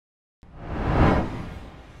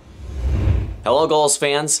Hello Gulls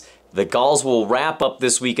fans. The Gulls will wrap up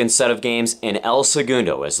this weekend's set of games in El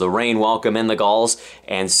Segundo as the Reign welcome in the Gulls,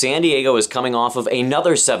 and San Diego is coming off of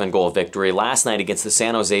another 7-goal victory last night against the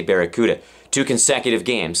San Jose Barracuda. 2 consecutive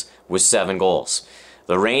games with 7 goals.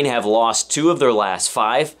 The Reign have lost 2 of their last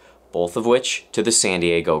 5, both of which to the San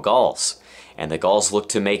Diego Gulls. And the Gulls look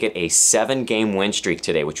to make it a 7-game win streak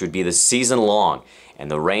today, which would be the season long.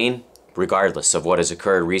 And the Reign, regardless of what has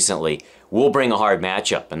occurred recently, will bring a hard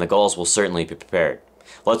matchup, and the Gulls will certainly be prepared.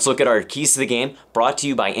 Let's look at our keys to the game, brought to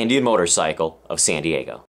you by Indian Motorcycle of San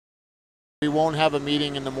Diego. We won't have a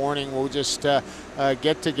meeting in the morning. We'll just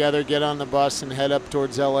get together, get on the bus, and head up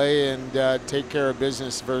towards LA and take care of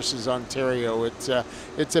business versus Ontario. It's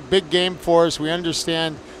a big game for us. We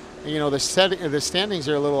understand, you know, the standings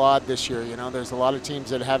are a little odd this year. You know, there's a lot of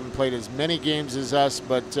teams that haven't played as many games as us,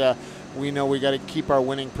 but we know we got to keep our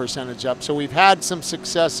winning percentage up. So we've had some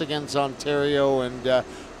success against Ontario, and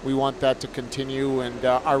we want that to continue. And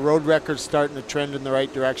our road record's starting to trend in the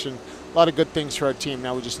right direction. A lot of good things for our team.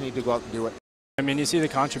 Now we just need to go out and do it. I mean, you see the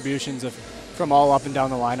contributions from all up and down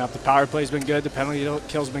the lineup. The power play's been good. The penalty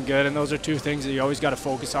kill's been good, and those are 2 things that you always got to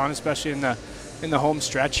focus on, especially in the home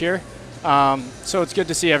stretch here. So it's good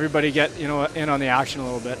to see everybody get in on the action a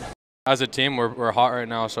little bit. As a team, we're hot right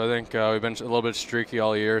now, so I think we've been a little bit streaky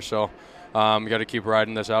all year. So we got to keep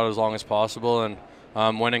riding this out as long as possible,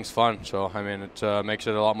 and winning's fun. So I mean, it makes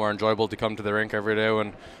it a lot more enjoyable to come to the rink every day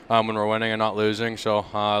when we're winning and not losing. So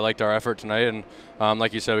I liked our effort tonight, and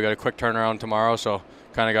like you said, we got a quick turnaround tomorrow. So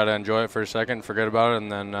kind of got to enjoy it for a second, forget about it,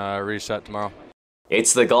 and then reset tomorrow.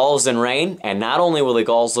 It's the Gulls and Reign, and not only will the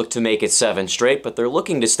Gulls look to make it 7 straight, but they're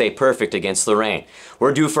looking to stay perfect against the Reign.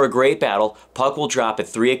 We're due for a great battle. Puck will drop at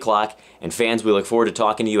 3 o'clock, and fans, we look forward to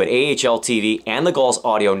talking to you at AHL TV and the Gulls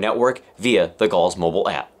Audio Network via the Gulls mobile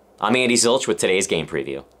app. I'm Andy Zilch with today's game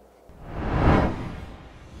preview.